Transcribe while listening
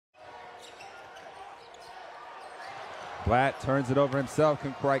Blatt turns it over himself,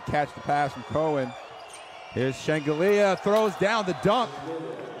 couldn't quite catch the pass from Cohen. Here's Shengelia, throws down the dunk.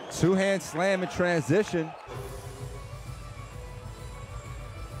 Two-hand slam in transition.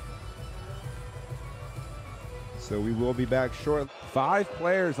 So we will be back short. 5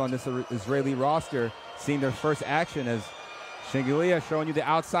 players on this Israeli roster seeing their first action as Shengelia showing you the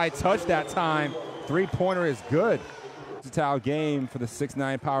outside touch that time. Three-pointer is good. Versatile game for the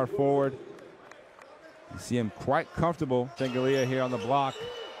 6'9" power forward. You see him quite comfortable. Shengelia here on the block.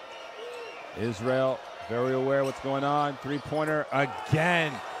 Israel very aware of what's going on. Three-pointer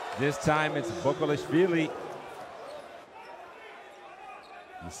again. This time it's Bokolashvili.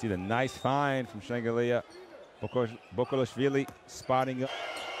 You see the nice find from Shengelia. Bokolashvili spotting up.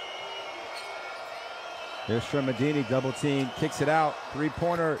 There's Shermadini, double team, kicks it out.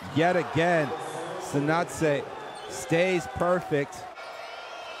 Three-pointer yet again. Sanatse stays perfect.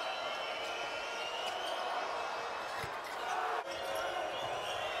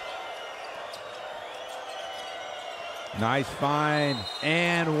 Nice find,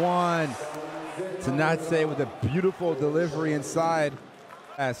 and one. Sanatse with a beautiful delivery inside.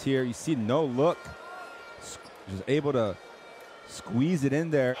 As here, you see no look. Just able to squeeze it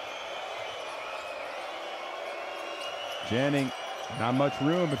in there. Janning, not much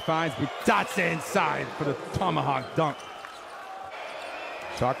room, but finds Bitatse inside for the tomahawk dunk.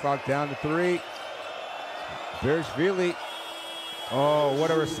 Shot clock down to 3. Berishvili. Oh, what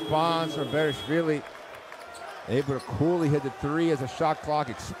a response from Berishvili. Able to coolly hit the 3 as the shot clock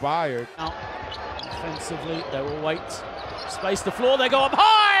expired. Now, offensively, they will wait. Space the floor, they go up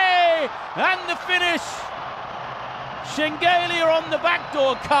high! And the finish! Shengelia on the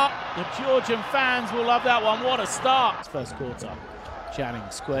backdoor cut. The Georgian fans will love that one. What a start. First quarter.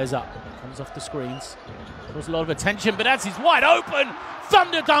 Janning squares up. Comes off the screens. Draws a lot of attention, but as he's wide open,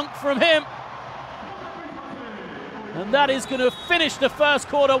 thunder dunk from him. And that is going to finish the first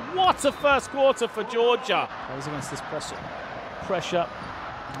quarter. What a first quarter for Georgia. Plays against this pressure.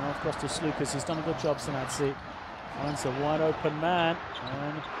 Now across to Slukas. He's done a good job, Sanatse. Finds a wide open man.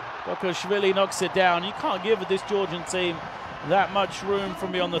 And Bokolashvili knocks it down. You can't give this Georgian team that much room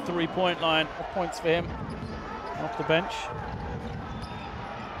from beyond the three-point line. Points for him off the bench.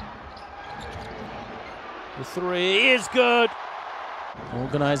 The 3 is good.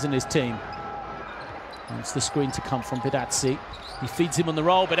 Organising his team. Wants the screen to come from Bidatsi. He feeds him on the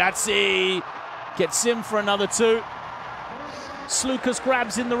roll. Bidatsi gets in for another 2. Slukas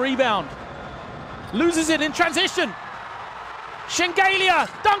grabs in the rebound. Loses it in transition. Shengelia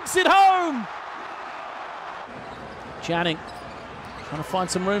dunks it home. Janning trying to find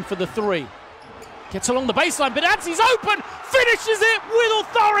some room for the 3. Gets along the baseline. Bidatsi's open. Finishes it with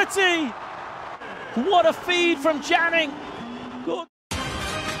authority. What a feed from Janning. Good.